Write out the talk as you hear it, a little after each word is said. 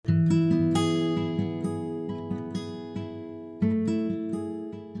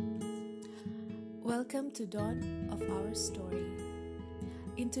Welcome to Dawn of Our Story.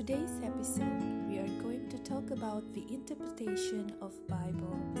 In today's episode, we are going to talk about the interpretation of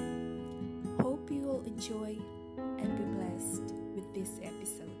Bible. Hope you will enjoy and be blessed with this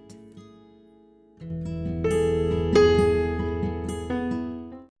episode.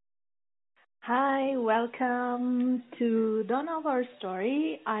 Hi, welcome to Dawn of Our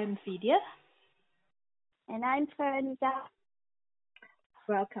Story. I'm Vidya. And I'm Fernita.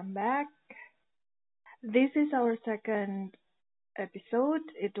 Welcome back. This is our second episode.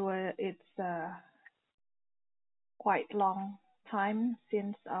 It's quite long time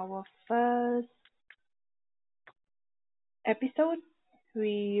since our first episode.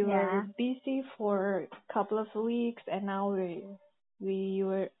 We were busy for a couple of weeks, and now we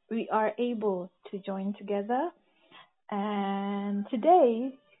are able to join together. And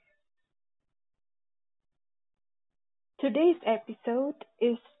today's episode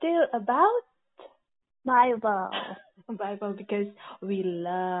is still about Bible. because we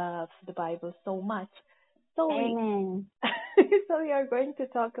love the Bible so much. So Amen. so we are going to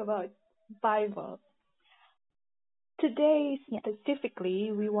talk about Bible. Today,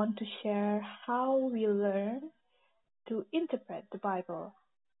 specifically, we want to share how we learn to interpret the Bible,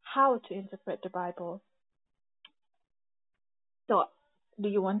 how to interpret the Bible. So, do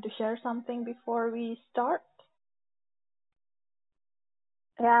you want to share something before we start?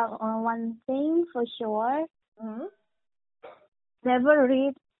 Well, one thing for sure, Mm-hmm. never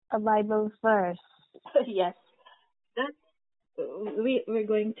read a Bible first. Yes, we're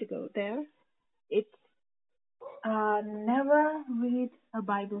going to go there. It's never read a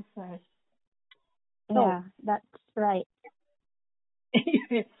Bible first. Yeah, that's right.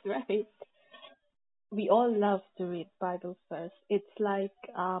 That's right. We all love to read Bible first. It's like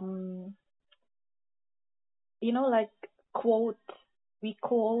like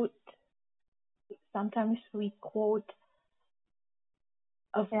sometimes we quote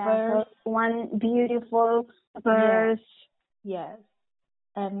a verse. One beautiful verse. Yes.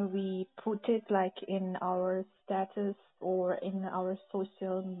 And we put it like in our status or in our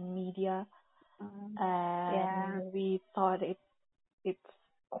social media. And we thought it's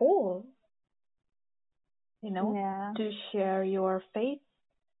cool, to share your faith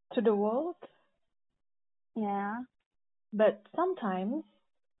to the world. Yeah. But sometimes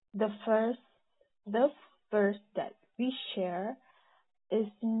the verse that we share is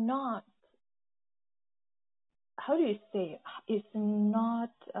not, how do you say, is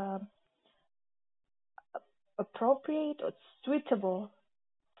not appropriate or suitable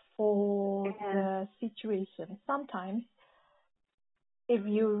for the situation. Sometimes if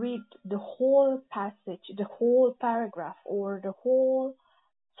you read the whole passage, the whole paragraph, or the whole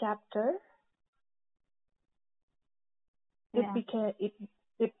chapter,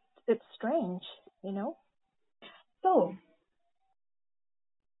 it's strange, So,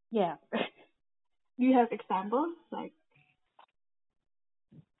 yeah. Do you have examples? Like,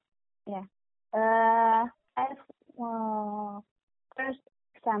 yeah. As first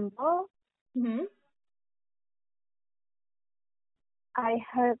example, I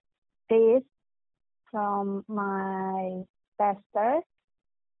heard this from my pastor.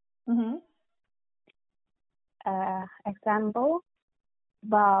 Example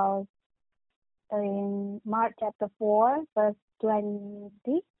about in Mark chapter 4, verse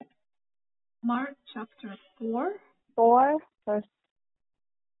 20. Mark chapter 4? 4, verse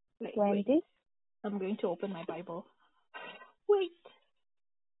 20. Wait. I'm going to open my Bible. Wait.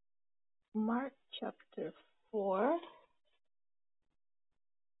 Mark chapter 4.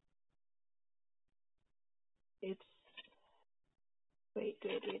 It's... Wait.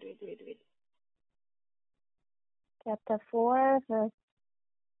 Chapter 4, verse...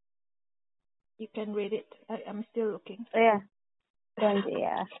 You can read it. I'm still looking. Yeah. 20,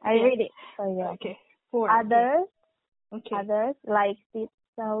 yeah. I read it for you. Okay. 4. Others, like seed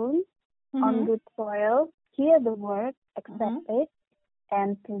sown on good soil, hear the word, accept it,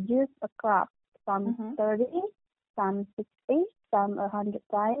 and produce a crop. Some 30, some 60, some 100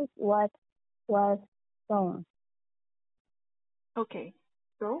 times what was sown. Okay.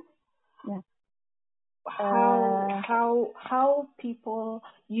 So? Yeah. How people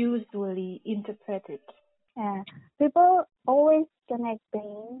usually interpret it? Yeah. People always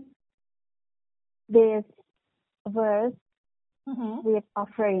connecting this verse with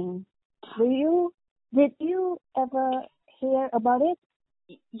offering. Did you ever hear about it?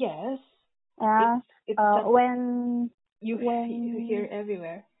 Yes. When you hear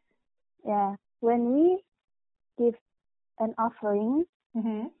everywhere. Yeah. When we give an offering,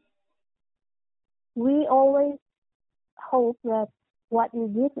 we always hope that what you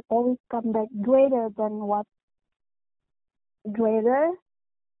give always come back greater than what greater,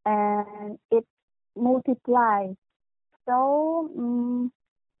 and it multiplies. So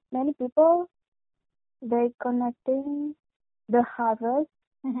many people, they connecting the harvest,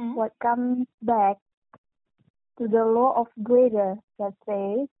 what comes back to the law of greater that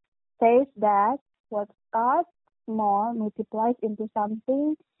says that what starts small multiplies into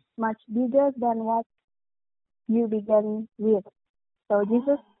something much bigger than what you began with. So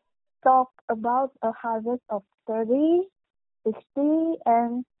Jesus talked about a harvest of 30, 60,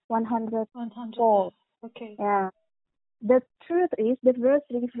 and 100 fold. Okay. Yeah. The truth is, the verse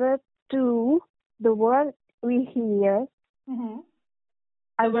refers to the word we hear.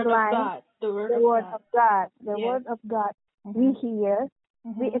 The word of God. The word of God. The word of God. We hear,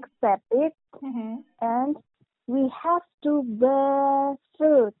 we accept it, and we have to bear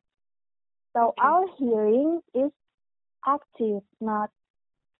fruit. So our hearing is active, not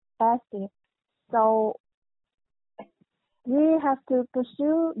passive. So we have to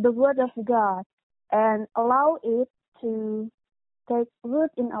pursue the word of God and allow it to take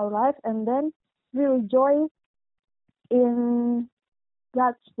root in our life, and then we rejoice in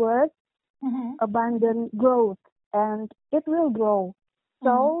God's word, abundant growth, and it will grow.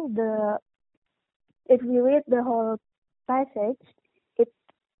 So if we read the whole passage,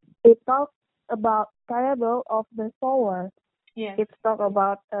 it talks about parable of the sower. Yes. It talks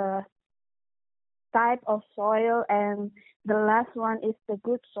about type of soil, and the last one is the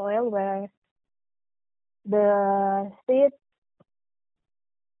good soil where the seed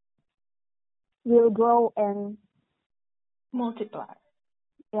will grow and multiply.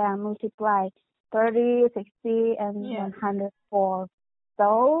 Yeah, multiply 30, 60, and 104.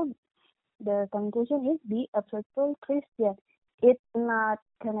 So the conclusion is be a fruitful Christian. It is not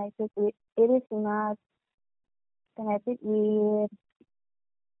connected with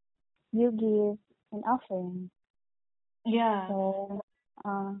you give an offering. Yeah. So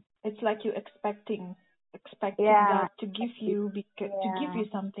it's like you expecting God to give you to give you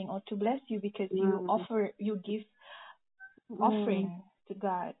something or to bless you because you give offering to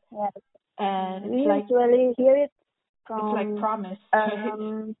God. Yes. And we it's usually hear it from, it's like promise.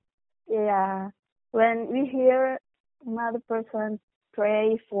 Yeah. When we hear another person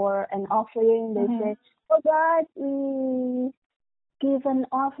pray for an offering, they say, "Oh God, we give an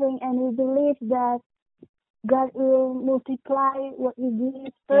offering and we believe that God will multiply what we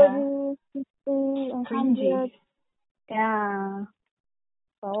give, 30, 60, and 100. Yeah.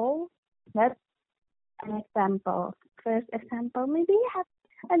 So that's an example. First example. Maybe you have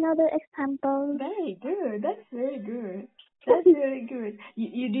another example. Very good. That's very good. That's very good.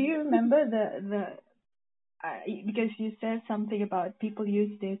 You do you remember the because you said something about people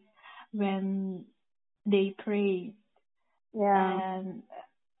use this when they pray. Yeah. And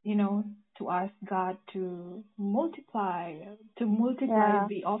to ask God to multiply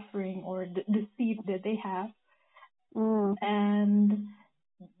the offering or the seed that they have. And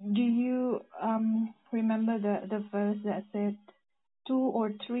do you remember the verse that said two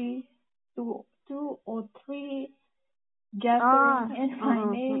or three gathering in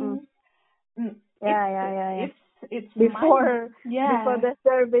my name? It's before the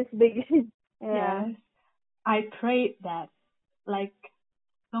service begins. Yes, I prayed that like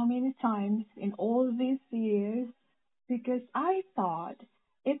so many times in all these years because I thought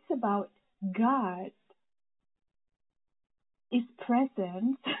it's about God is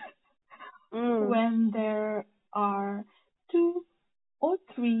present when there are 2 or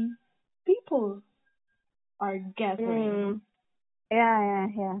 3 people are gathering.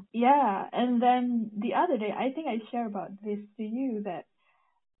 Yeah, and then the other day, I think I share about this to you that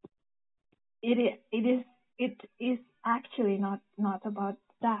it is actually not about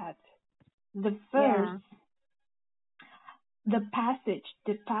that. The verse, the passage,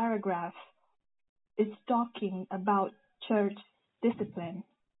 the paragraph is talking about church discipline.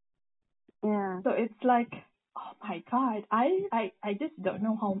 Yeah. So it's like, oh my God, I just don't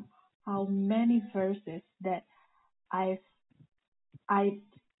know how many verses that I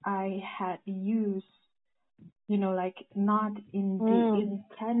had used, like not in the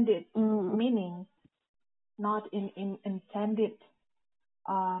intended meaning, not in intended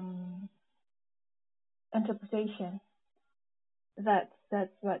interpretation.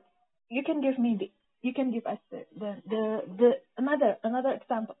 That's what you can give me. You can give us the another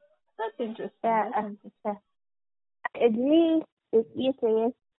example. That's interesting. I agree with you,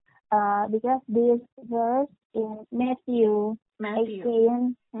 sis. Because this verse in Matthew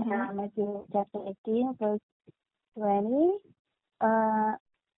 18, Matthew chapter 18, verse 20,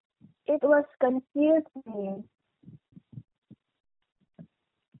 it was confusing.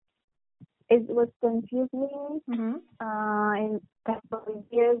 it was confusing. In a couple of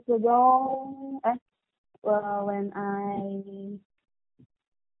years ago, when I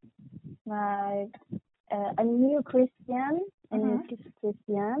like a new Christian,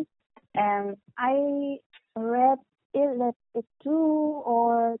 Christian, and I read it that the 2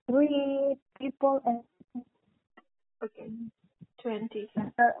 or 3 people and 20.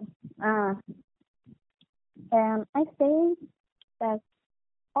 And I think that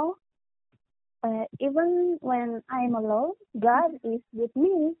even when I'm alone, God is with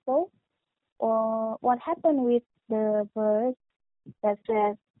me. So, what happened with the verse that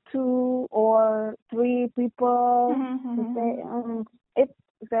says 2 or 3 people? It's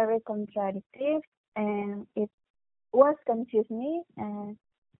very contradictory, and it was confused me. And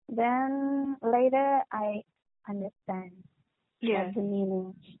then later I understand the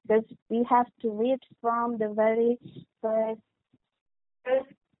meaning, because we have to read from the very first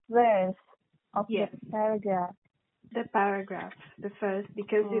verse of the paragraph. The paragraph, the first,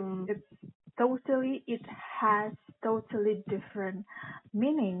 because it has totally different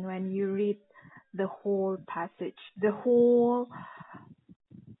meaning when you read the whole passage, the whole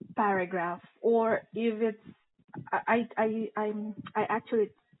paragraph, or if it's I'm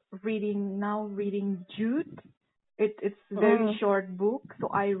actually reading Jude. It's very short book, so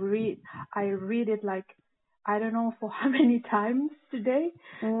I read it like I don't know for how many times today,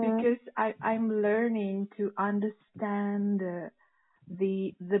 because I'm learning to understand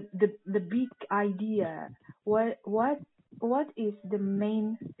the big idea. What is the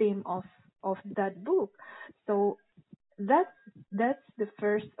main theme of that book? So that's the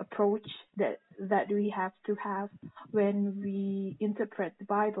first approach that we have to have when we interpret the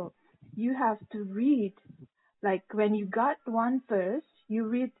Bible. You have to read, like when you got one verse, you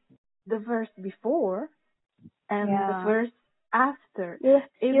read the verse before and the verse after.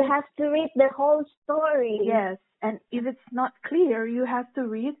 You have to read the whole story. Yes, and if it's not clear, you have to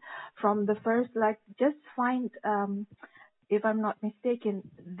read from the first, like just find, if I'm not mistaken,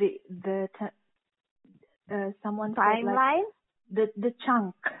 someone said like the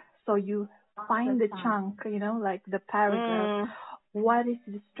chunk. So you find the chunk, like the paragraph. What is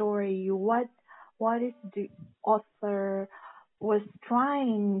the story? What is the author was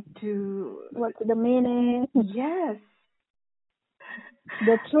trying to? What's the meaning? Yes.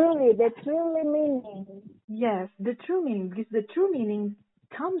 The truly meaning. Yes, the true meaning, because the true meaning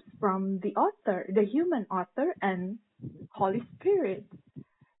comes from the author, the human author, and Holy Spirit.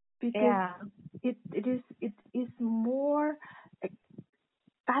 Because it is more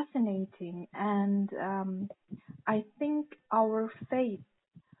fascinating, and I think our faith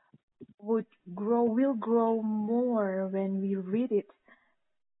will grow more when we read it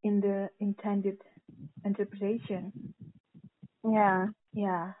in the intended interpretation. Yeah.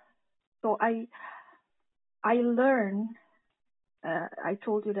 So I learn. I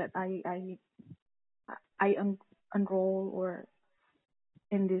told you that I enroll or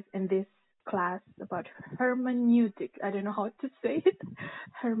in this class about hermeneutic. I don't know how to say it.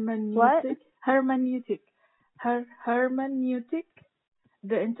 Hermeneutic. What? Hermeneutic. Hermeneutic.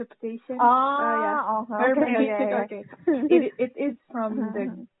 The interpretation. Hermeneutic. Okay. It is from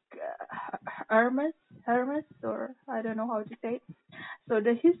the Hermes, or I don't know how to say it. So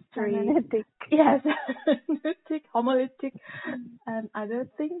the history. Hermeneutic. Yes, hermeneutic, homiletic, and other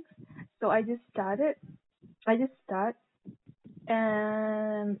things. So I just start,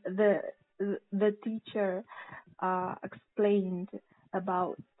 and the teacher explained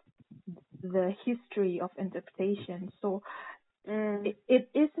about the history of interpretation. So it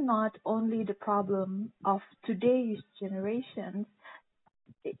is not only the problem of today's generations.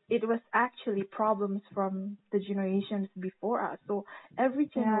 It was actually problems from the generations before us. So every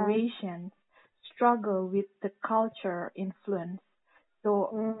generation struggle with the culture influence.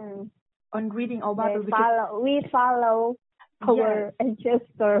 So on reading our Bible, we follow our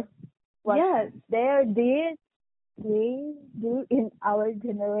ancestors. Yes, they did. We do in our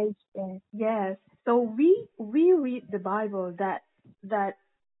generation. Yes. So we read the Bible that is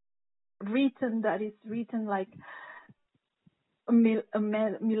written like a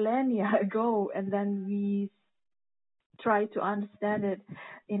millennia ago, and then we try to understand it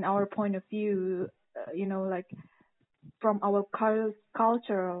in our point of view, like from our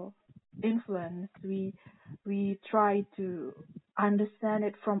cultural influence. We try to understand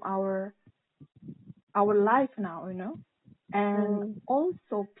it from our life now, and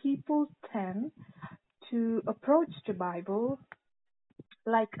also people tend to approach the Bible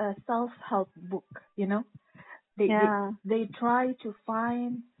like a self-help book, They try to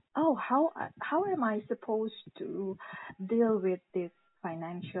find, how am I supposed to deal with this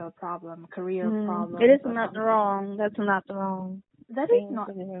financial problem, career problem. It is not wrong. That's not wrong. That is not.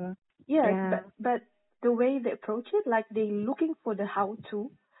 Yes, Yeah. but the way they approach it, like they looking for the how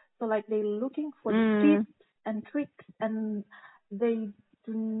to, so like they looking for the tips and tricks, and they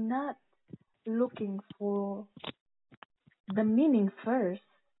do not looking for the meaning first,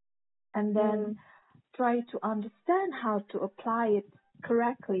 and then try to understand how to apply it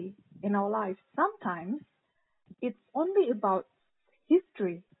correctly in our life. Sometimes it's only about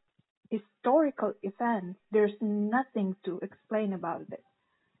history, historical events. There's nothing to explain about it.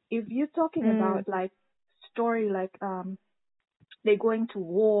 If you're talking about like story like they going to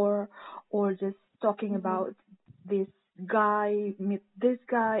war, or just talking about this guy meet this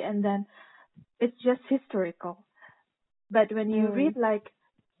guy, and then it's just historical. But when you read like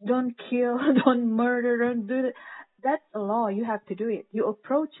don't kill, don't murder, don't do that, that's a law. You have to do it. You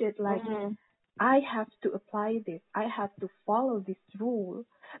approach it like I have to apply this. I have to follow this rule.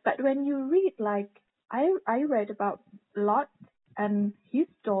 But when you read like I read about Lot and his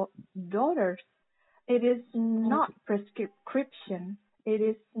daughters, it is not prescription. It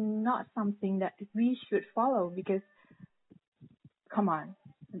is not something that we should follow, because come on,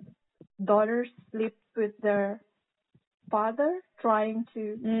 daughters sleep with their father, trying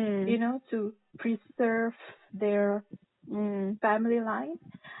to to preserve their family line.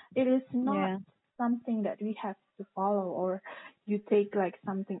 It is not something that we have to follow, or you take like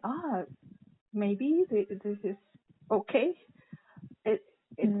something, maybe this is okay. It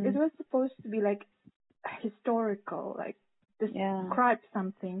was supposed to be like historical, like describe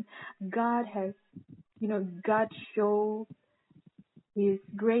something. God has, God show his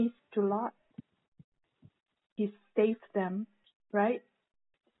grace to Lot. He saved them, right,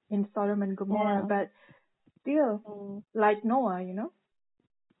 in Sodom and Gomorrah, but still like Noah,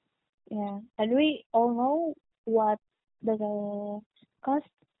 Yeah, and we all know what the cost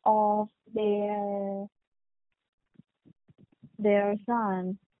of their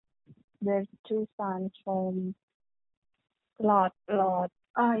son, their two sons from Lot daughters.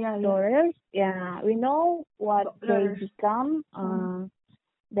 Yeah, we know what they become.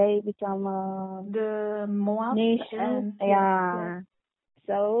 They become the Moab nation.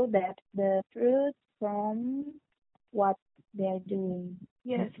 So that the fruit from what they're doing.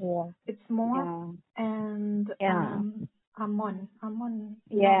 Yes, before. It's Moab and Ammon.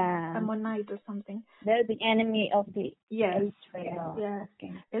 Ammonite or something. They're the enemy of the Israel. Yes.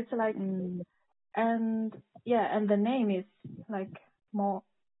 Okay. It's like and the name is like Moab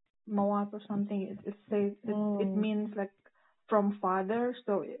or something. It means like from father.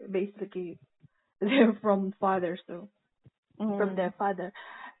 So basically, they're from father. So from their father.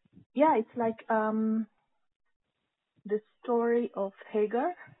 Yeah, it's like the story of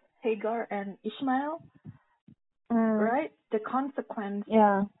Hagar and Ishmael, right? The consequence.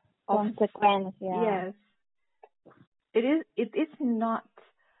 Yes. It is not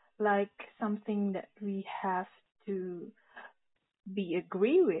like something that we have to be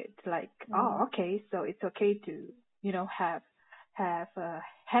agree with. Like, okay, so it's okay to have a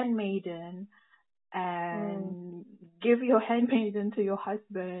handmaiden and give your handmaiden to your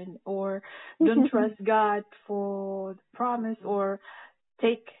husband, or don't trust God for the promise, or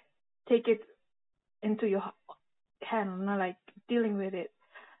take it into your hand, not like dealing with it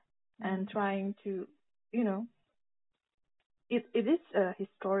and trying to, it is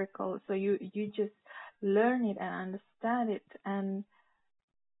historical, so you just learn it and understand it, and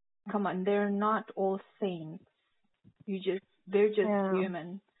come on, they're not all saints. They're just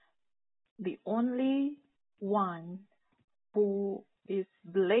human. The only one who is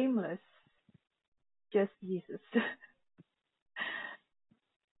blameless, just Jesus.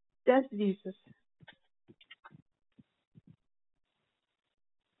 Just Jesus.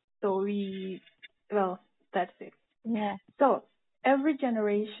 So that's it. Yeah. So every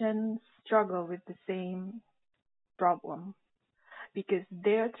generation struggle with the same problem, because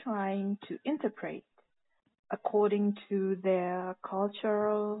they're trying to interpret according to their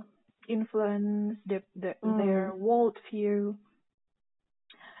cultural influence, their worldview.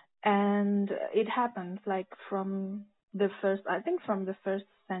 And it happens like from the first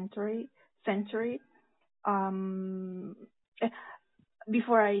century.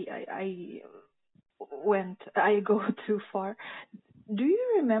 Before I go too far, do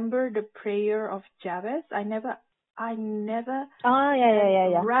you remember the prayer of Jabez? I never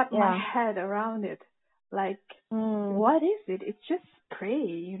wrap my head around it. Like, what is it? It's just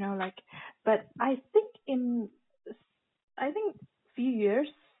pray, like. But I think few years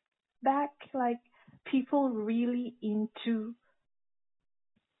back, like, people really into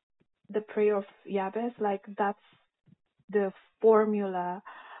the prayer of Jabez. Like, that's the formula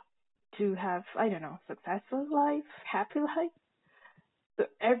to have, I don't know, successful life, happy life. So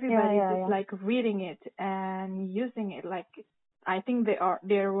everybody is like reading it and using it. Like, I think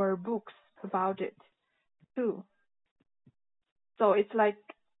there were books about it too. So it's like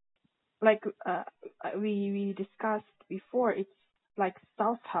we discussed before, it's like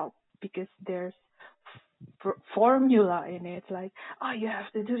self-help because there's formula in it. Like, oh, you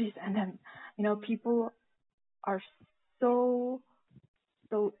have to do this, and then people are so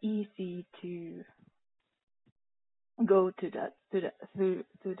easy to go to that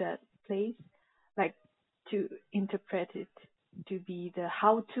place, like to interpret it to be the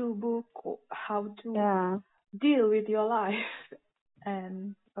how-to book or how to deal with your life.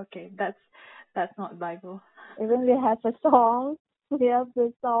 And okay, that's not Bible. Even we have a song. We have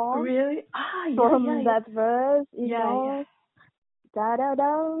the song. Really? From that verse, you know. Da da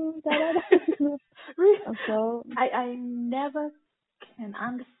da da da. Really? So I never can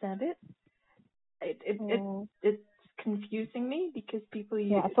understand it. It's confusing me because people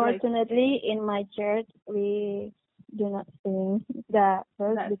use. Fortunately, in my church we do not sing that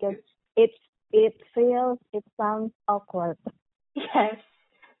verse because it sounds awkward. Yes,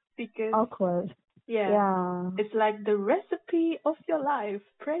 because awkward. Yeah. It's like the recipe of your life.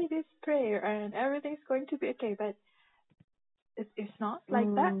 Pray this prayer and everything's going to be okay. But it's not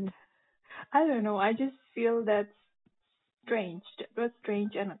like that. I don't know. I just feel that's strange. That was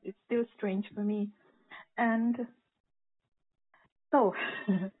strange, and it's still strange for me. And so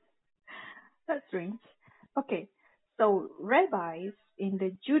that's strange. Okay. So rabbis in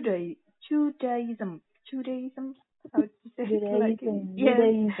the Judaism. How to say Judaism.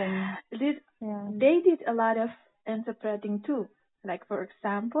 They did a lot of interpreting too. Like, for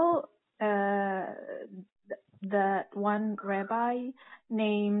example, that one rabbi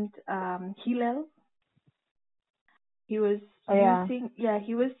named Hillel. He was using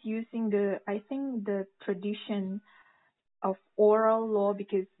the tradition of oral law,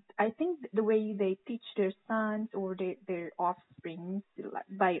 because I think the way they teach their sons or their offspring, like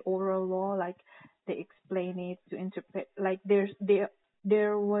by oral law, like they explain it to interpret. Like there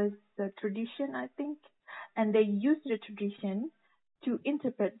was a tradition, I think, and they used the tradition to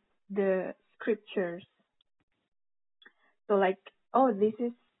interpret the scriptures. So like, oh, this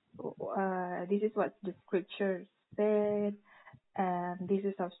is what the scripture said, and this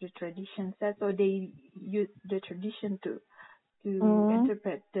is how the tradition said. So they use the tradition to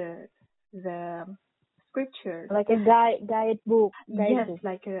interpret the scriptures. Like a guidebook. Yes,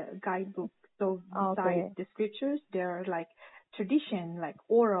 like a guidebook. So beside the scriptures, there are like tradition, like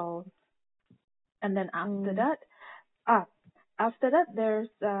oral, and then after that, there's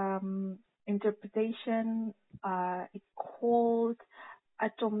interpretation. It's called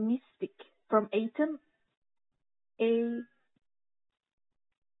atomistic, from atom,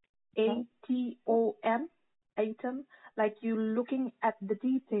 ATOM, atom. Like, you looking at the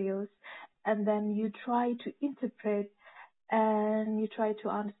details, and then you try to interpret and you try to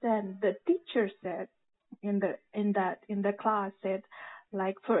understand. The teacher said in the class said,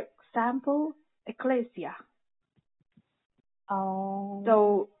 like, for example, ecclesia.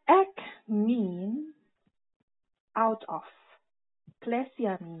 So ek means out of.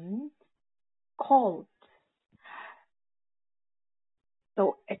 Ecclesia means called.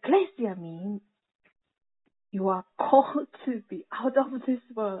 So ecclesia means you are called to be out of this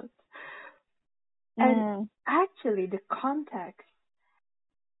world. And actually, the context,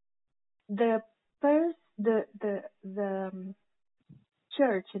 the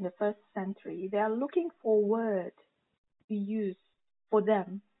church in the first century, they are looking for words to use for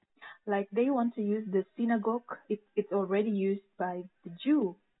them. Like, they want to use the synagogue. It's already used by the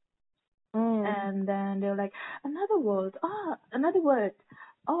Jew. And then they're like, another word. Oh,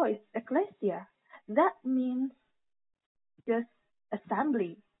 it's ecclesia. That means just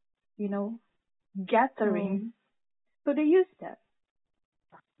assembly, gathering. So they use that.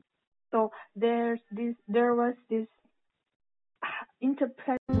 So there was this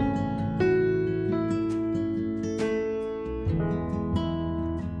interpretation.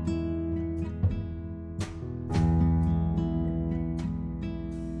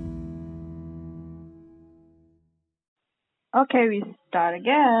 Okay, we start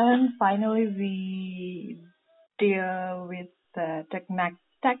again. Finally, we deal with the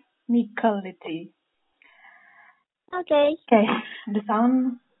technicality. Okay. The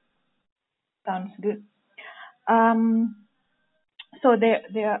sounds good. So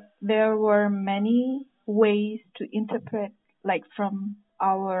there were many ways to interpret, like, from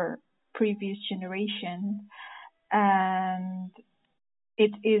our previous generation, and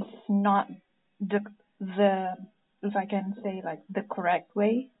it is not the if I can say like the correct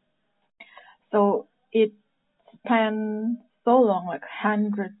way. So it spans so long, like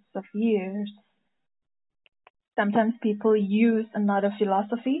hundreds of years. Sometimes people use another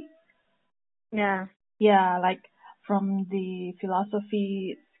philosophy. Yeah. Yeah, like from the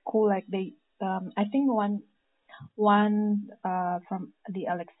philosophy school, like they, I think one from the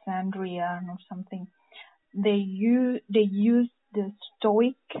Alexandrian or something. They use the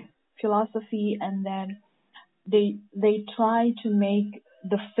Stoic philosophy, and then they try to make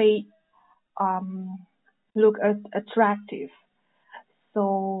the faith look attractive.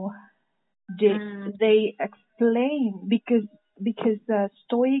 So they explain because the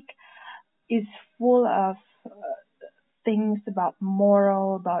Stoic is full of things about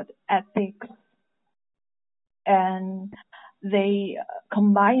moral, about ethics, and they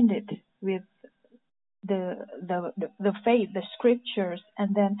combined it with the faith, the scriptures,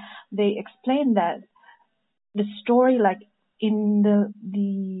 and then they explain that the story, like in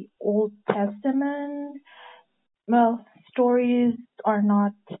the Old Testament, well, stories are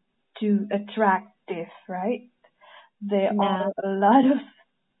not too attractive, right? There are a lot of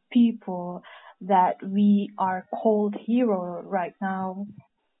people that we are called hero right now,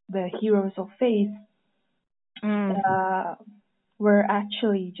 the heroes of faith, were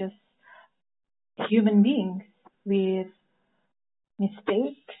actually just human beings with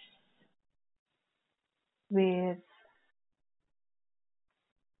mistakes, with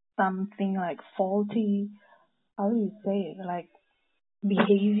something like faulty, how do you say it, like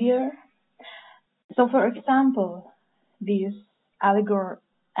behavior. So, for example, this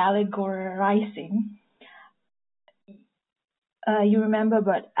allegorizing, you remember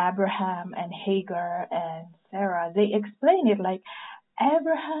about Abraham and Hagar and Sarah. They explain it like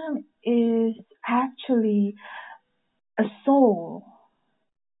Abraham is actually a soul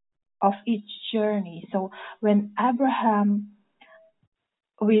of each journey. So when Abraham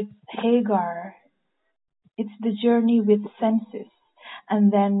with Hagar, it's the journey with senses.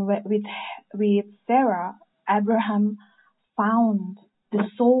 And then with Sarah, Abraham found the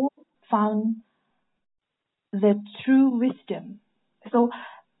soul, found the true wisdom. So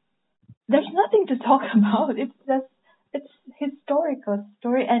there's nothing to talk about. It's historical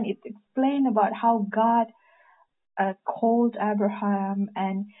story, and it explains about how God called Abraham,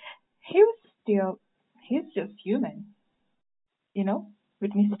 and he's just human,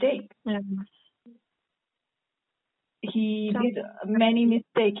 with mistakes. He did many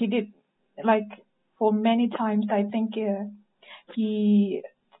mistakes. He did, like, for many times, I think he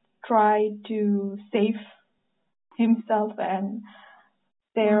tried to save himself and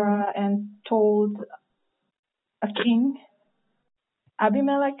Sarah and told a king,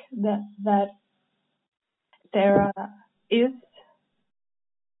 Abimelech, that Sarah is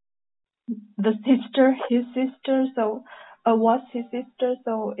his sister, so was his sister.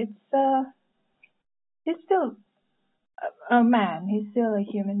 So he's still a man. He's still a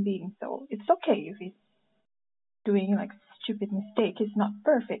human being. So it's okay if he's doing like stupid mistake. He's not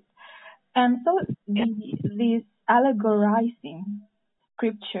perfect. And so these allegorizing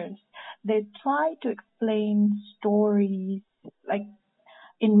scriptures, they try to explain stories. Like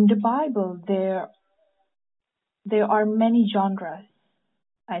in the Bible, there are many genres.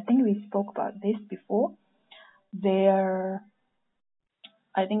 I think we spoke about this before. I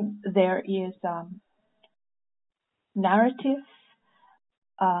think there is narrative,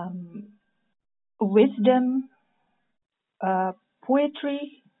 wisdom,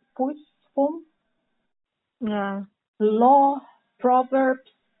 poetry, poem, law, proverbs,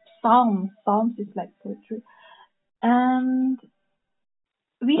 psalms. Psalms is like poetry. And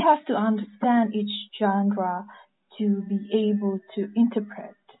we have to understand each genre to be able to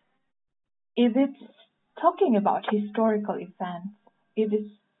interpret. If it's talking about historical events, if it's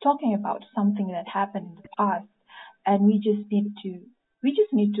talking about something that happened in the past, and we just need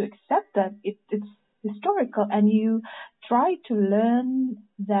to accept that it's historical, and you try to learn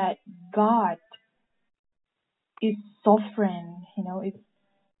that God is sovereign,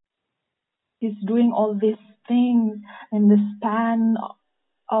 is doing all these things in the span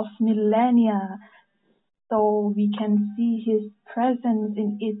of millennia. So we can see his presence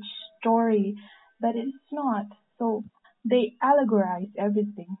in each story, but it's not. So they allegorize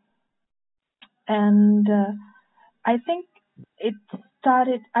everything. And I think it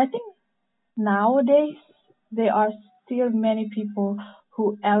started, I think nowadays there are still many people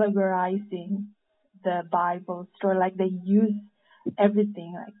who allegorizing the Bible story, like they use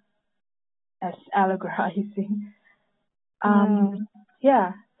everything like as allegorizing.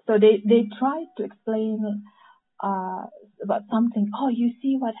 Yeah. So they try to explain about something. Oh, you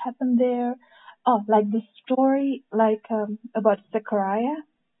see what happened there? Oh, like the story, like about Zechariah.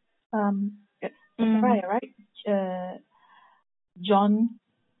 Zechariah, right? John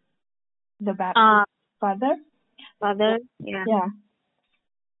the Baptist father. Yeah. Yeah.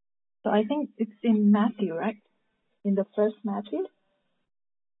 So I think it's in Matthew, right? In the first Matthew.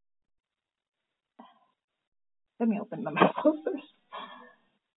 Let me open the Bible first.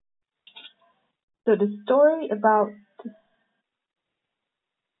 So the story about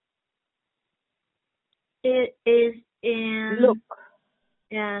It is in Luke.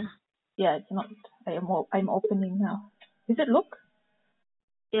 Yeah. Yeah, it's not. I'm opening now. Is it Luke?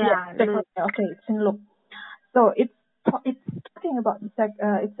 Yeah. Zechariah. Okay, it's in Luke. So it's talking about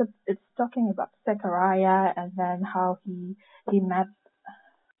it's talking about Zechariah, and then how he met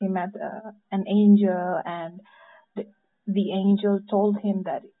an angel, and the angel told him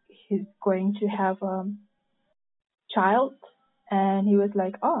that he's going to have a child, and he was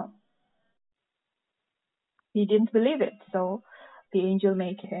like, oh, he didn't believe it, so the angel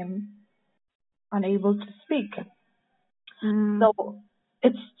made him unable to speak. So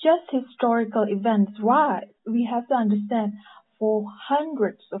it's just historical events. Why? We have to understand, for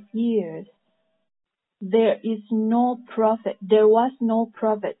hundreds of years, there was no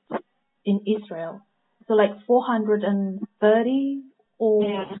prophet in Israel. So like 430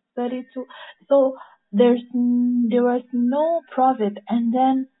 or 32. So there was no prophet, and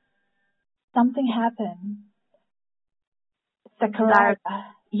then something happened. Zechariah.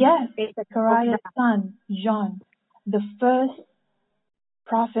 Yes, Zechariah's son, John, the first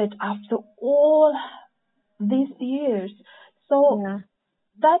prophet after all these years. So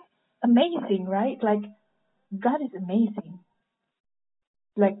that's amazing, right? Like, God is amazing.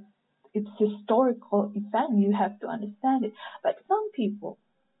 Like, it's historical event, you have to understand it. But some people,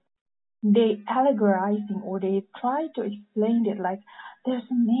 they allegorizing, or they try to explain it like there's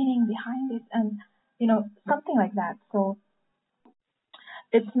a meaning behind it, and something like that. So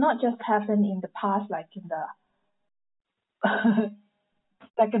it's not just happened in the past, like in the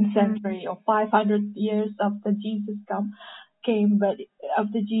second century or 500 years after Jesus came, but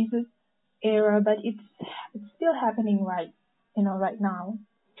after Jesus era, but it's still happening right now,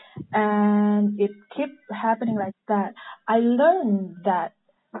 and it keeps happening like that. I learned that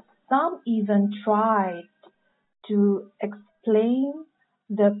some even tried to explain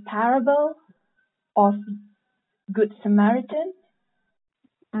the parable of Good Samaritan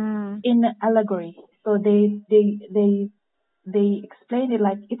in allegory. So they explain it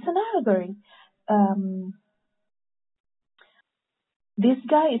like it's an allegory. This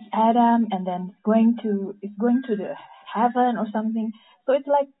guy is Adam, and then is going to the heaven or something. So it's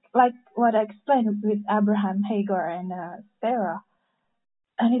like what I explained with Abraham, Hagar, and Sarah.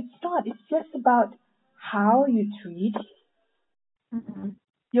 And it's not. It's just about how you treat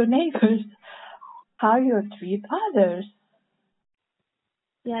your neighbors, how you treat others.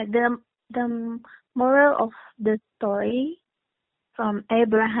 Yeah, the moral of the story from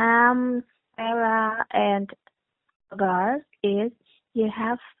Abraham, Sarah, and Hagar is you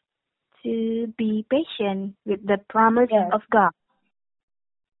have to be patient with the promise of God.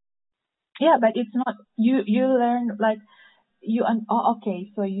 Yeah, but it's not. You learn like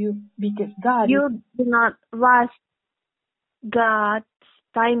okay. So because God. You do not rush God's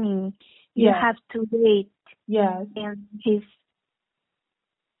timing. You have to wait. Yes.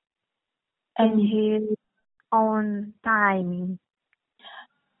 In his own timing.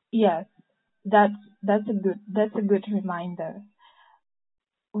 Yes, that's a good reminder.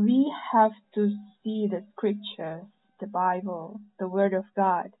 We have to see the scriptures, the Bible, the Word of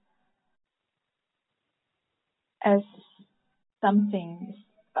God, as something,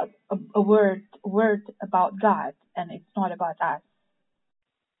 a word about God, and it's not about us.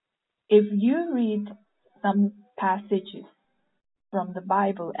 If you read some passages from the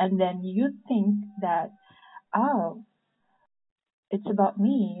Bible and then you think that, oh, it's about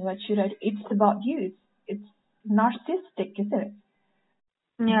me, what should I do? It's about you. It's narcissistic, isn't it?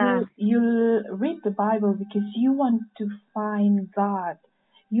 Yeah. You read the Bible because you want to find God.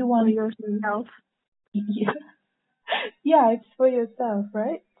 You want for yourself. Yeah, it's for yourself,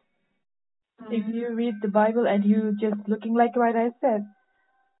 right? If you read the Bible and you just looking like what I said,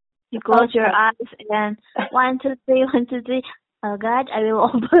 you close your eyes and 1, 2, 3, 1, 2, 3. Oh God, I will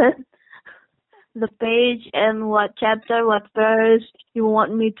open the page and what chapter, what verse you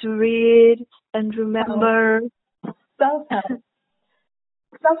want me to read and remember. Self-help.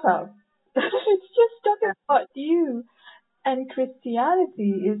 It's just talking about you. And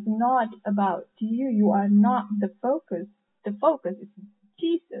Christianity is not about you. You are not the focus. The focus is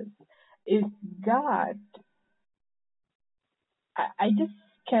Jesus, is God. I just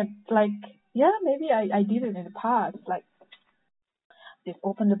can't, like, yeah, maybe I did it in the past. Like, just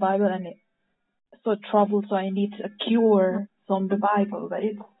open the Bible and it's so troubled, so I need a cure from the Bible. But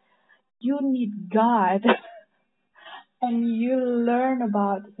you need God and you learn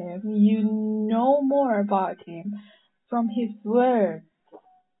about Him. You know more about Him from His Word.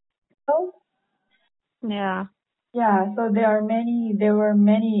 So, Yeah. yeah, so there were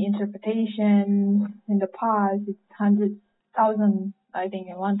many interpretations in the past. It's 100,000, I think,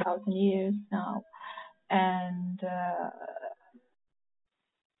 in 1,000 years now. And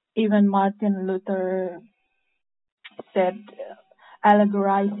even Martin Luther said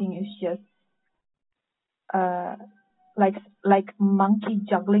allegorizing is just like monkey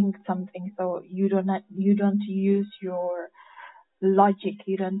juggling something. So you don't use your logic,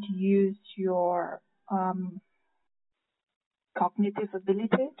 you don't use your cognitive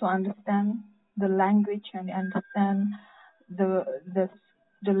ability to understand the language and understand the the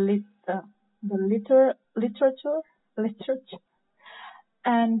the lit the literature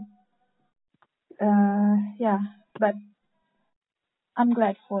and yeah, but I'm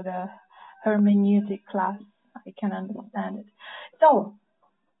glad for the hermeneutic class. I can understand it. So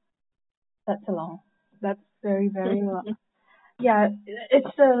that's that's very long. Yeah,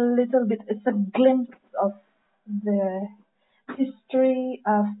 it's a little bit, it's a glimpse of the history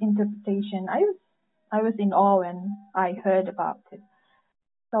of interpretation. I was in awe when I heard about it.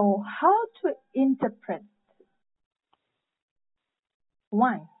 So how to interpret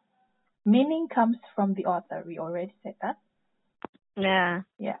one? Meaning comes from the author. We already said that. Yeah.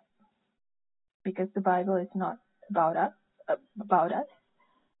 Yeah. Because the Bible is not about us. About us.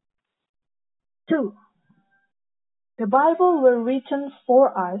 2. The Bible were written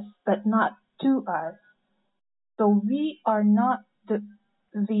for us, but not to us. So we are not the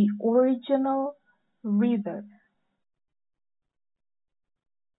original reader.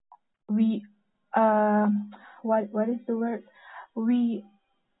 We what is the word? We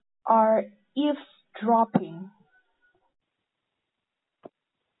are eavesdropping.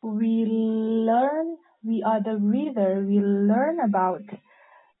 We are the reader. We learn about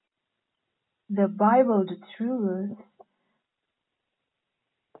the Bible, the truth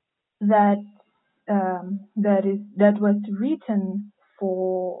that was written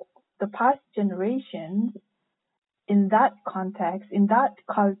for the past generations in that context, in that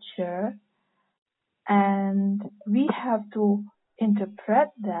culture, and we have to interpret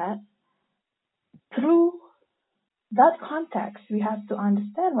that through that context. We have to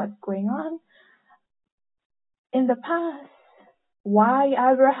understand what's going on in the past. Why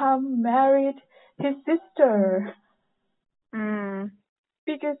Abraham married his sister?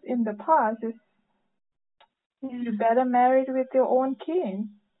 Because in the past, you better marry with your own king.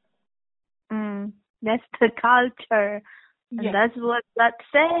 That's the culture. Yes. And that's what God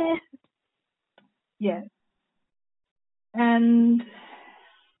said. Yes. And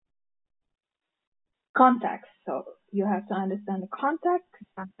context. So you have to understand the context,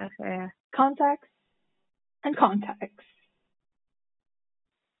 context, and context.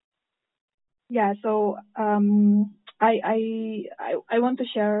 Yeah. So I want to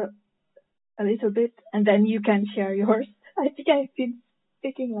share a little bit, and then you can share yours. I think I've been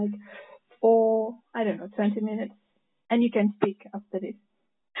speaking like for 20 minutes, and you can speak after this.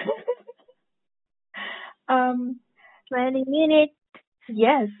 20 minutes.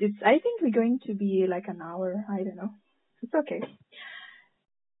 Yes, I think we're going to be like an hour. I don't know. It's okay.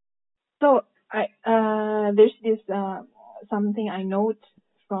 So there's this something I note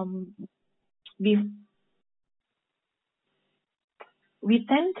from we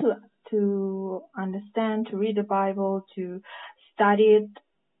tend to understand, to read the Bible, to study it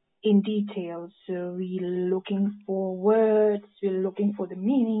in detail. So we're looking for words, we're looking for the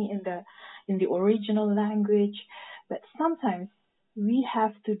meaning in the original language. But sometimes we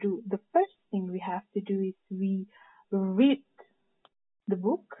have to do, the first thing we have to do is we read the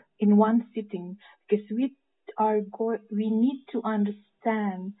book in one sitting, because we need to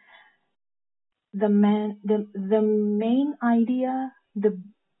understand the main idea, the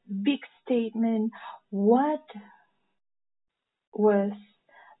big statement, what was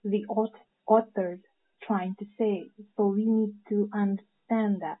the author trying to say. So we need to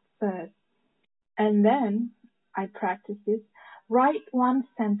understand that first. And then I practice this. Write one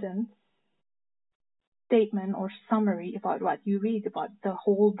sentence statement or summary about what you read, about the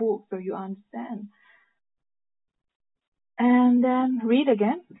whole book, so you understand. And then read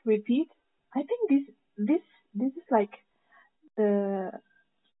again, repeat. I think this is like the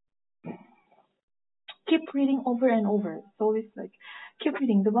keep reading over and over. So it's like keep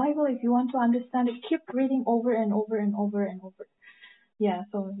reading the Bible if you want to understand it. Keep reading over and over and over and over. yeah,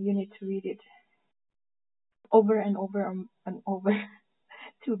 so you need to read it over and over and over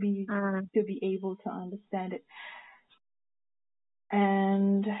to be able to understand it.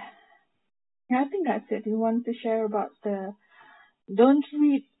 And I think that's it. You want to share about the don't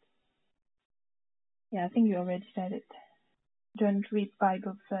read? Yeah, I think you already said it. Don't read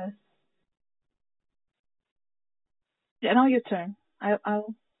Bible first. Yeah, now your turn.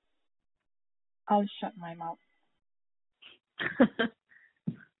 I'll shut my mouth.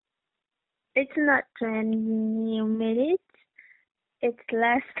 It's not 20 minutes. It's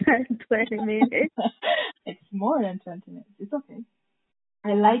less than 20 minutes. It's more than 20 minutes. It's okay.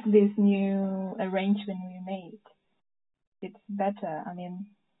 I like this new arrangement we made. It's better. I mean,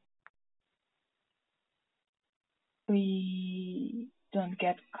 we don't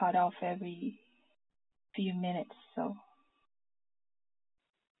get cut off every few minutes. So,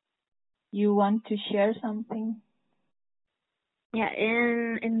 you want to share something? Yeah,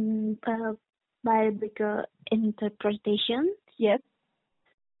 in biblical interpretation. Yes.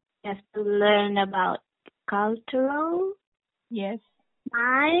 You have to learn about cultural. Yes.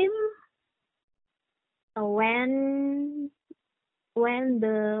 Time. When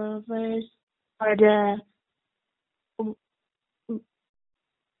the verse or the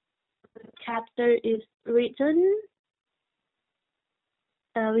chapter is written,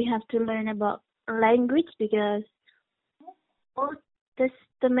 we have to learn about language because Old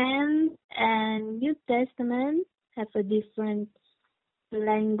Testament and New Testament have a different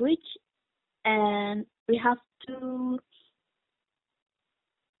language, and we have to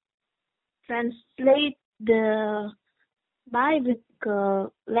translate the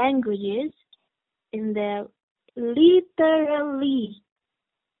biblical languages in the literally.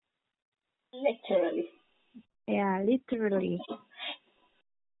 Yeah, literally.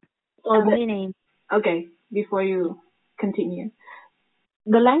 Meaning. Okay, before you continue,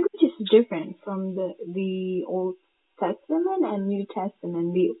 the language is different from the Old Testament and New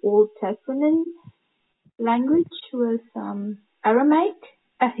Testament. The Old Testament language was Aramaic,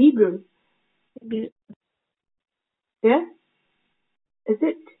 Hebrew. Yeah, is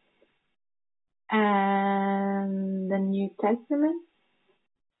it? And the New Testament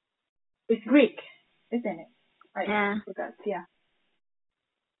is Greek, isn't it? Yeah. Forgot. Yeah.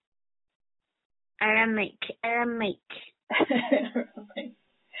 Aramaic.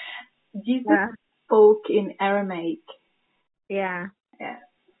 Jesus spoke in Aramaic. Yeah. Yeah.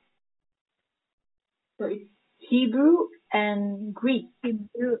 So it's Hebrew and Greek.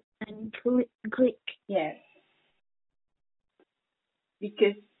 Hebrew and Greek. Yes.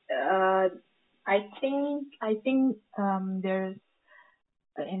 Because I think there's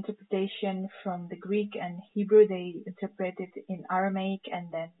an interpretation from the Greek and Hebrew. They interpret it in Aramaic,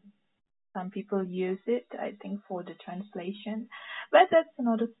 and then some people use it, I think, for the translation. But that's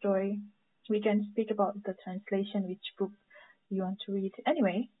another story. We can speak about the translation, which book you want to read.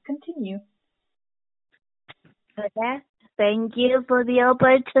 Anyway, continue. Okay. Thank you for the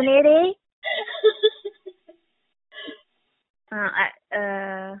opportunity.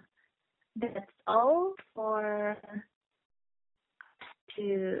 That's all for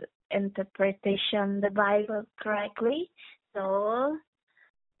to interpretation the Bible correctly. So,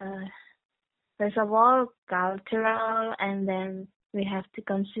 first of all, cultural, and then we have to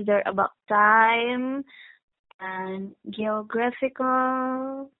consider about time and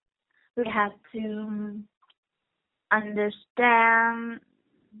geographical. We have to understand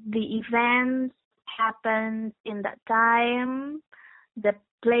the events happened in that time, the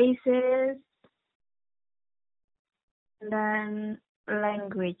places, then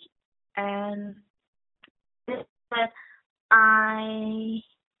language. And that I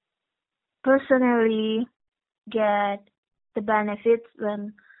personally get the benefits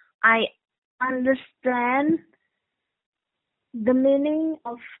when I understand the meaning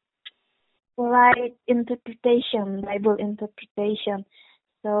of right interpretation, Bible interpretation.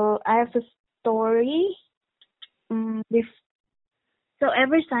 So I have a story. So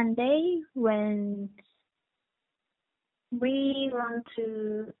every Sunday when we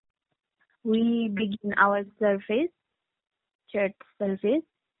begin our service, church service.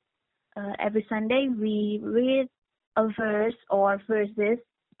 Every Sunday we read a verse or verses,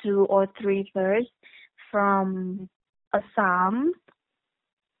 2 or 3 verses from a psalm.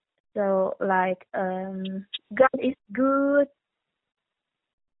 So like God is good.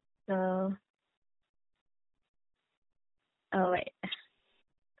 So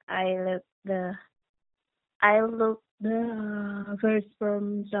I look the verse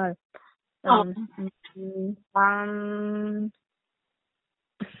from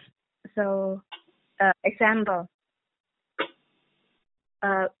so example.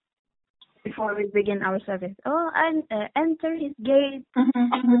 before we begin our service. And enter his gate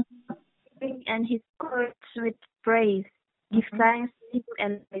and his courts with praise. Give thanks to him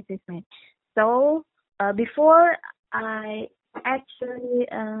and praise his name. So before I actually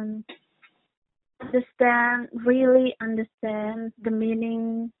really understand the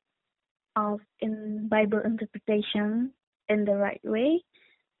meaning of in Bible interpretation in the right way,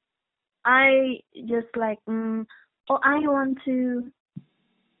 I just like I want to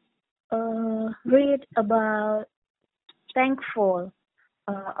read about thankful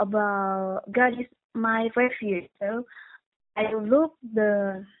about God is my refuge. So I look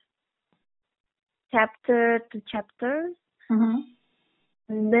the chapter to chapter, and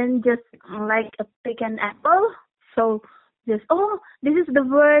then just like a pick an apple. So just this is the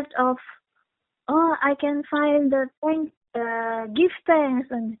word of I can find the give thanks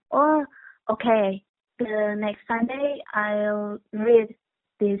and okay, the next Sunday I'll read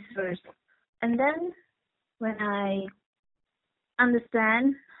this verse, and then when I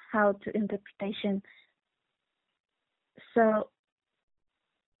understand how to interpretation, so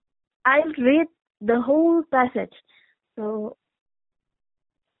I read the whole passage. So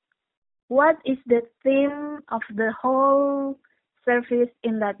what is the theme of the whole service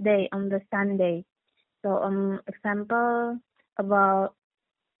in that day on the Sunday? So example about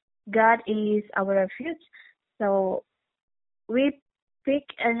God is our refuge. So we pick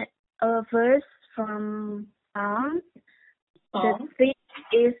a verse from Psalms. The theme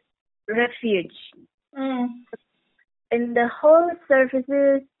is refuge. And the whole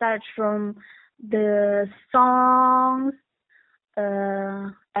services start from the songs,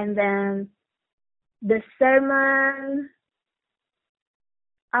 and then the sermon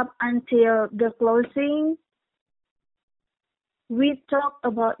up until the closing. We talk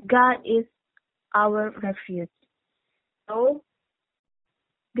about God is our refuge. So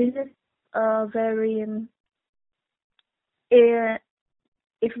this is a very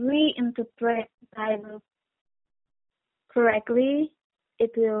if we interpret Bible correctly,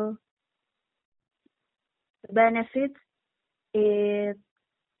 it will benefit it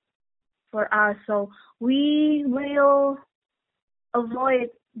for us. So we will avoid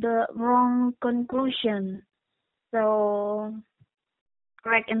the wrong conclusion. So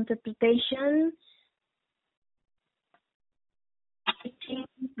correct interpretation, things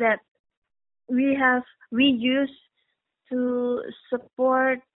that we use to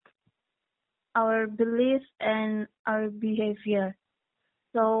support our belief and our behavior.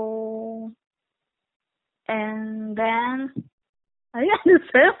 So, and then I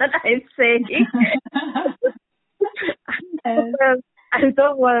understand what I'm saying. I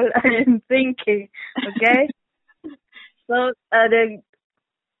know what I'm thinking. Okay. So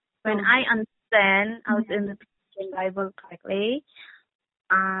when I understand how to interpret the Bible correctly,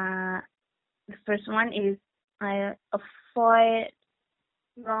 the first one is I avoid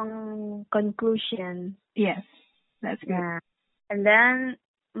wrong conclusion. Yes, that's good. Yeah. And then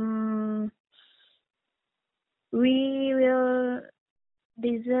we will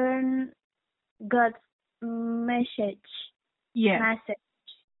discern God's message. Yes. Message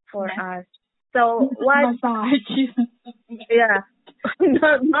for us. So what? Massage. Yeah.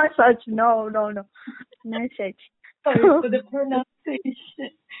 Not massage. No. Message. Sorry for the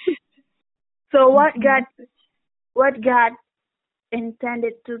pronunciation. So what God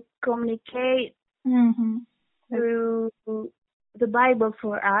intended to communicate through the Bible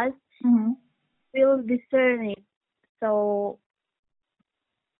for us, we'll discern it. So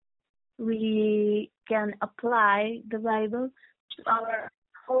we can apply the Bible to our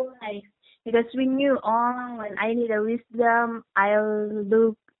whole life. Because we knew when I need a wisdom, I'll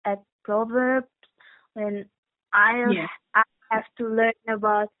look at Proverbs. When I have to learn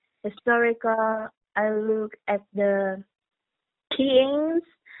about historical, I'll look at the Kings.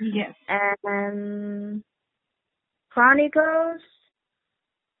 Yes. And Chronicles.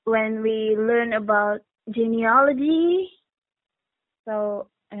 When we learn about genealogy. So,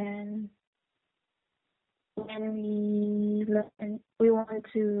 and when we want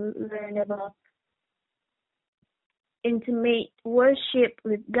to learn about intimate worship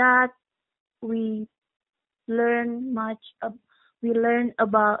with God, we learn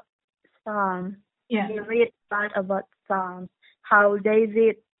about Psalms. Yeah. We read a lot about Psalms. How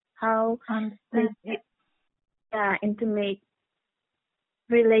David intimate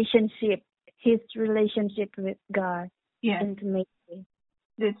relationship, his relationship with God. Yeah. Intimately.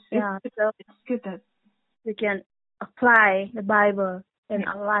 So it's good that we can apply the Bible in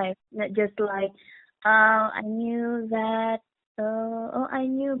our life, not just like, I knew that, I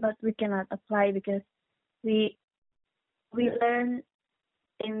knew, but we cannot apply because we learn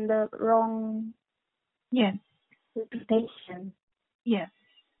in the wrong interpretation. Yes.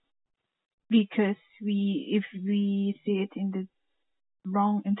 Because if we see it in the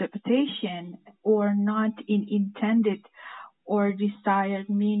wrong interpretation or not in intended or desired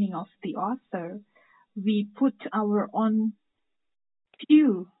meaning of the author, we put our own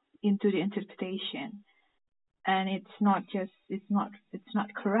view into the interpretation, and it's not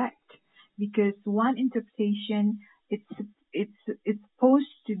correct, because one interpretation it's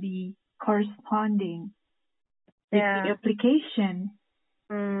supposed to be corresponding with the application.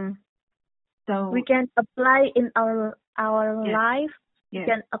 So we can apply in our life. Yes.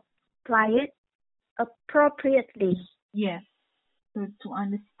 We can apply it appropriately. Yes. So to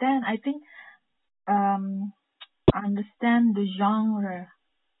understand, I think understand the genre,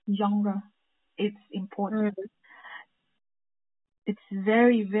 it's important. It's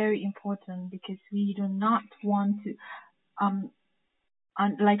very, very important, because we do not want to,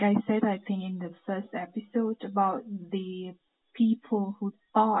 like I said, I think in the first episode, about the people who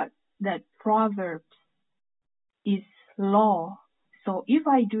thought that Proverbs is law. So if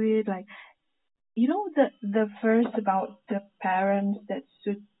I do it like, the verse about the parents that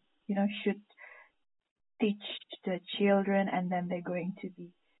should teach the children, and then they're going to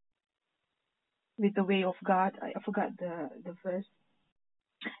be with the way of God. I forgot the verse.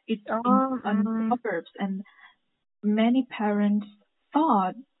 It's in Proverbs, and many parents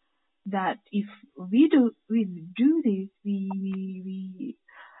thought that if we do this,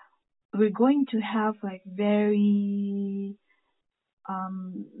 we're going to have like very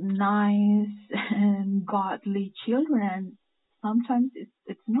nice and godly children. Sometimes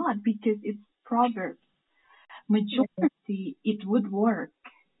it's not, because it's Proverbs. Majority it would work,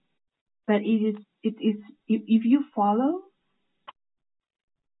 but it is if you follow,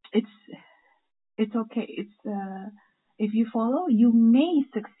 it's okay. If you follow, you may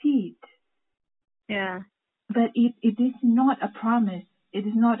succeed. Yeah. But it is not a promise. It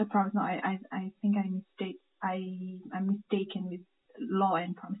is not a promise. No, I think I'm mistaken with law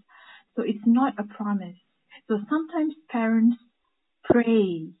and promise. So it's not a promise. So sometimes parents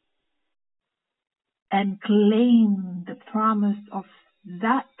pray and claim the promise of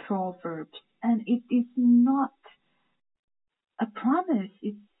that proverb, and it is not a promise.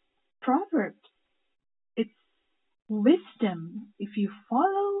 It's Proverbs. It's wisdom. If you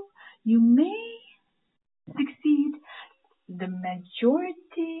follow, you may succeed. The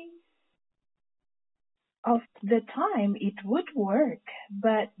majority of the time it would work,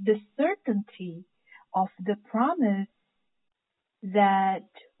 but the certainty of the promise that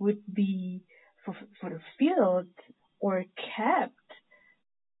would be fulfilled or kept,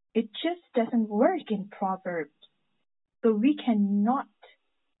 it just doesn't work in Proverbs. So we cannot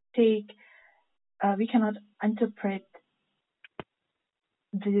interpret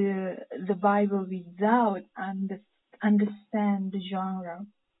the Bible without understand the genre,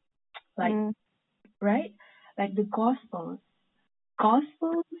 like right, like the Gospels.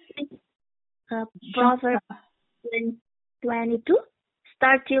 Proverbs 22.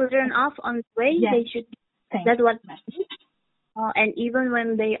 Start children off on the way they should. That's what. And even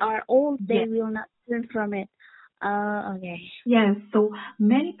when they are old, they will not turn from it. Okay. Yes. So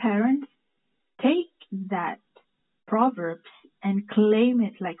many parents take that Proverbs and claim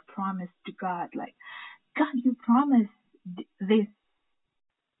it like promise to God, like, God, you promised this.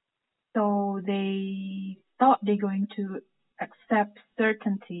 So they thought they're going to accept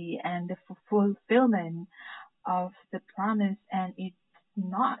certainty and the fulfillment of the promise, and it's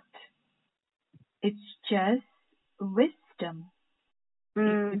not. It's just wisdom. If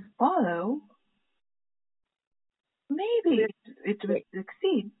you follow, maybe it will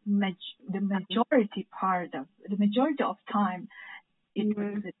succeed. The majority of time, it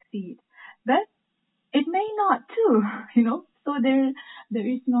will succeed, but it may not too. So there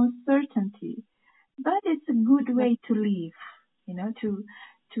is no certainty. But it's a good way to live.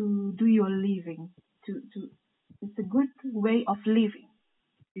 To do your living. It's a good way of living.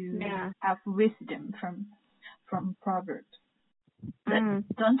 To have wisdom from Proverbs. But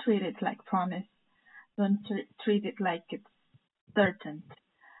don't treat it like promise. Don't treat it like it's certain.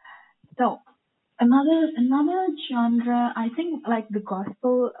 So another genre, I think, like the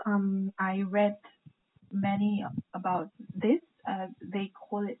gospel. I read many about this. They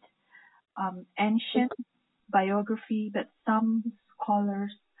call it ancient biography, but some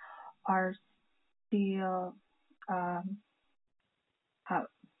scholars are still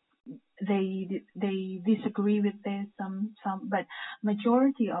they disagree with this. Some, but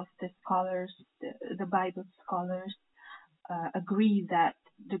majority of the scholars, the Bible scholars, agree that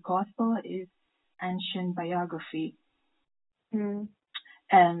the gospel is ancient biography.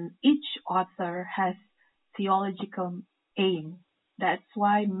 and each author has theological aim. That's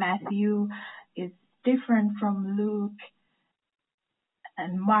why Matthew is different from Luke,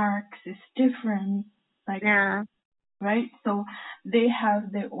 and Mark's is different. Like, Yeah. right? So they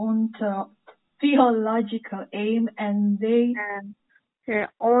have their own theological aim, and their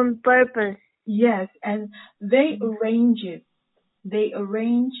own purpose. Yes, and they arrange it. They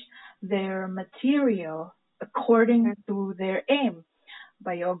arrange their material according to their aim,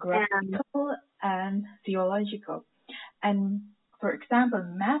 biographical and theological. And for example,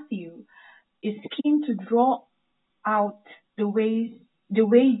 Matthew is keen to draw out the way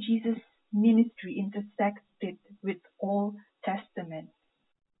Jesus' ministry intersected with Old Testament.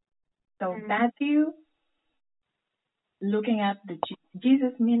 So Matthew, looking at the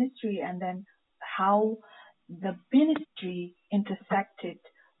Jesus ministry and then how the ministry intersected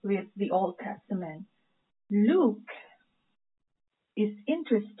with the Old Testament. Luke is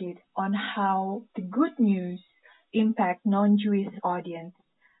interested on how the good news impact non-Jewish audience.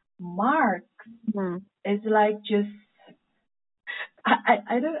 Mark is like just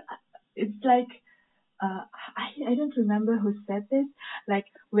I don't. It's like I don't remember who said this. Like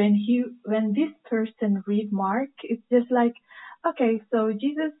when this person read Mark, it's just like, okay, so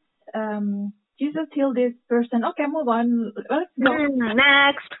Jesus healed this person. Okay, move on. Let's go.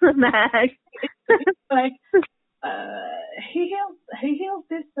 Next. It's like he healed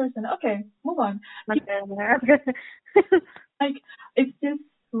this person. Okay, move on. Like it's just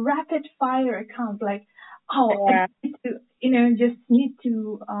rapid fire account. Like, oh, I need to, just need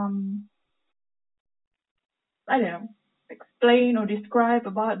to I don't know, explain or describe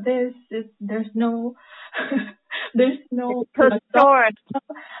about this. There's no there is no philosophical,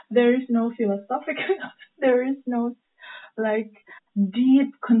 there is no like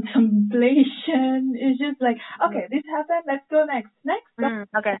deep contemplation. It's just like, okay, this happened, let's go next.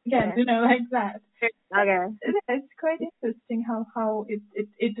 Okay. Again, like that. Okay. It's quite interesting how it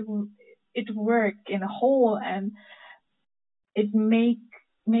worked in a whole, and it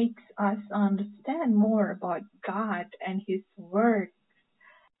makes us understand more about God and His work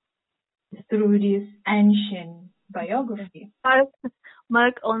through this ancient biography.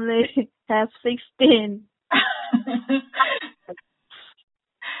 Mark only has 16.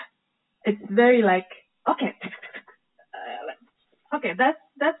 It's very like, okay, okay,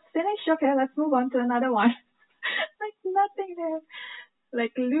 that's finished. Okay, let's move on to another one. Like nothing there.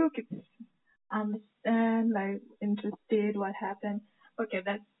 Like Luke, understand, like interested what happened. Okay,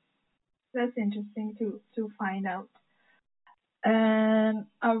 that's interesting to find out. And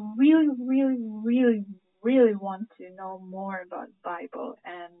I really, really, really, really want to know more about Bible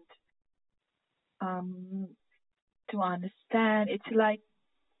and to understand. It's like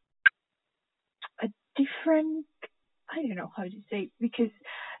a different, I don't know how to say, because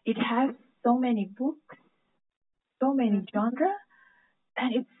it has so many books, so many genre,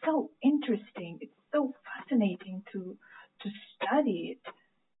 and it's so interesting. It's so fascinating to study it,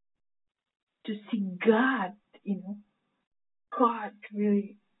 to see God, God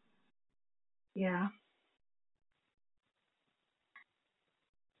really, yeah.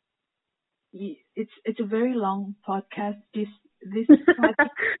 It's a very long podcast. This podcast,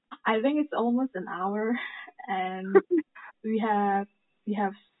 I think it's almost an hour, and we have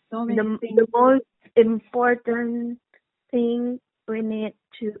so many things. The most important thing we need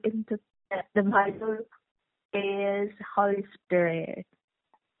to interpret the Bible is Holy Spirit,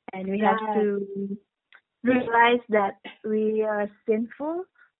 and we have to realize that we are sinful.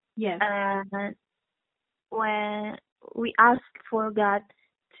 Yes. And when we ask for God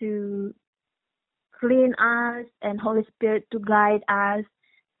to clean us and Holy Spirit to guide us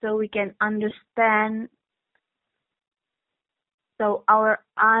so we can understand, so our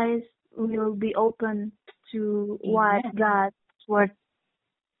eyes will be open to what God's word.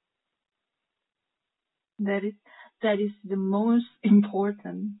 That is the most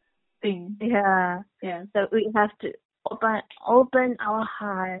important thing. Yeah. Yes. So we have to open our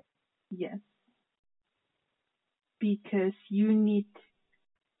heart. Yes. Because you need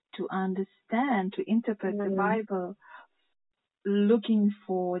to understand, to interpret the Bible, looking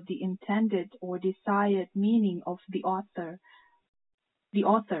for the intended or desired meaning of the author, the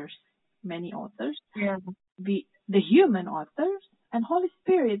authors, many authors, the human authors, and Holy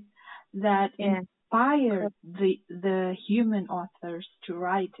Spirit that inspired the human authors to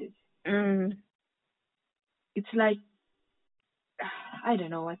write it. It's like, I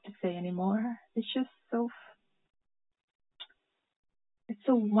don't know what to say anymore. It's just it's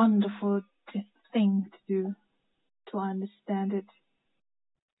a wonderful thing to do, to understand it.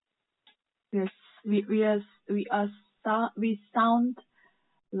 We sound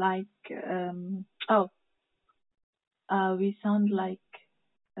like we sound like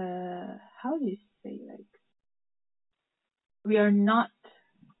how do you say, like, we are not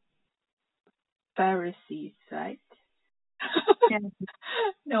Pharisees, right? Yeah.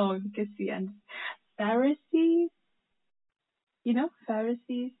 No, because Pharisees,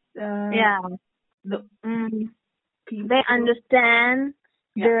 Pharisees, Yeah. the people, They understand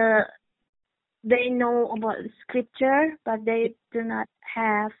yeah, they know about the scripture, but they didn't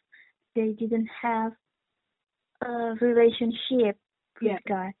have a relationship with yeah,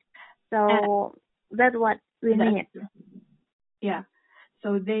 God. So that's what we need. true. Yeah.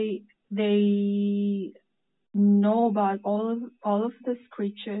 So they know about all of the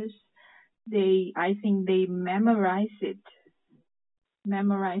scriptures. I think they memorized it,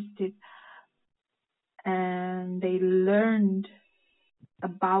 and they learned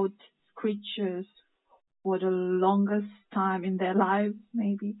about scriptures for the longest time in their lives,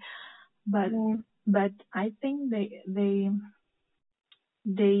 maybe. But I think they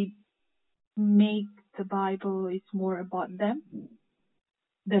make the Bible is more about them.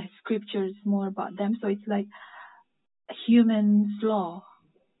 The scripture is more about them. So it's like human's law,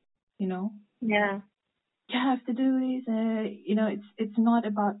 Yeah. You have to do this. It's not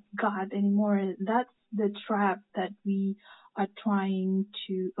about God anymore. That's the trap that we are trying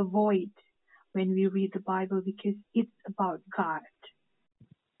to avoid when we read the Bible, because it's about God.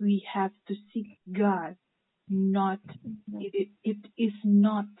 We have to seek God, not it is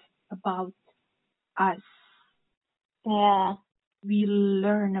not about us. Yeah. We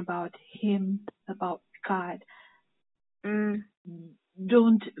learn about Him, about God.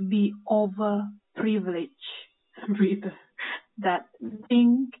 Don't be over privileged reader that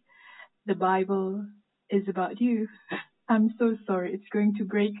think the Bible is about you. I'm so sorry, it's going to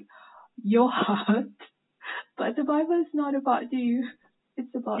break your heart, but the Bible is not about you.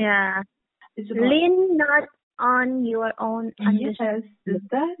 It's about lean not on your own understanding. Yes,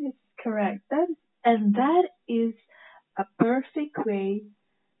 that is correct. That is a perfect way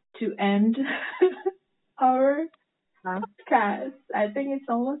to end our podcast. I think it's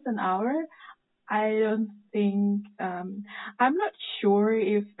almost an hour. I don't think I'm not sure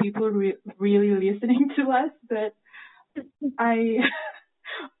if people really listening to us, but I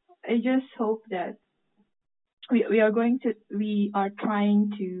I just hope that we are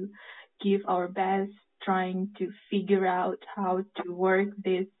trying to give our best, trying to figure out how to work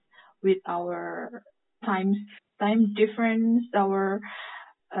this with our time difference,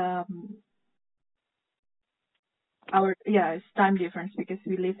 it's time difference, because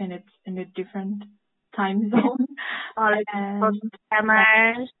we live in a different time zone.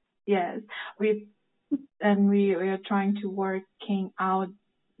 Yes, we are trying to working out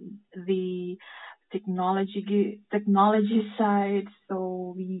the technology side.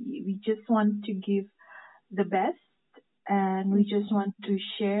 So we just want to give the best, and we just want to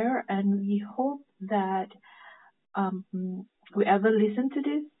share, and we hope that whoever listen to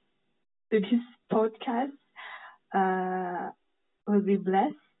this podcast will be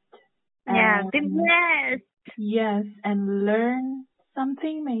blessed. Yeah, be blessed. Yes, and learn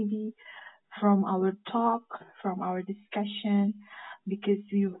something maybe from our talk, from our discussion, because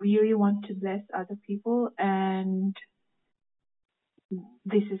we really want to bless other people, and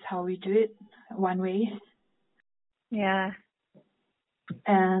this is how we do it, one way. Yeah.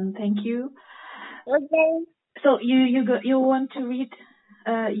 And thank you. Okay. So you want to read?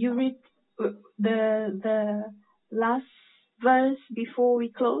 You read the last verse before we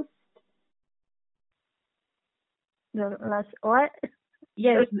close. The last what?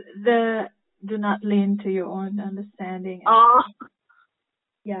 Yes, do not lean to your own understanding. Oh.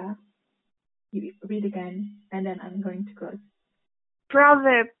 Yeah. You read again, and then I'm going to close.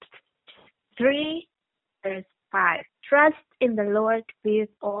 Proverbs 3, verse 5. Trust in the Lord with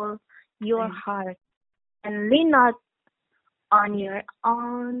all your heart, and lean not on your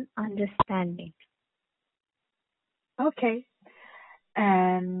own understanding. Okay.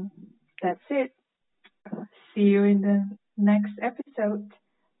 And that's it. See you in the next episode.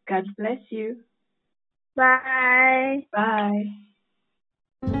 God bless you. Bye. Bye.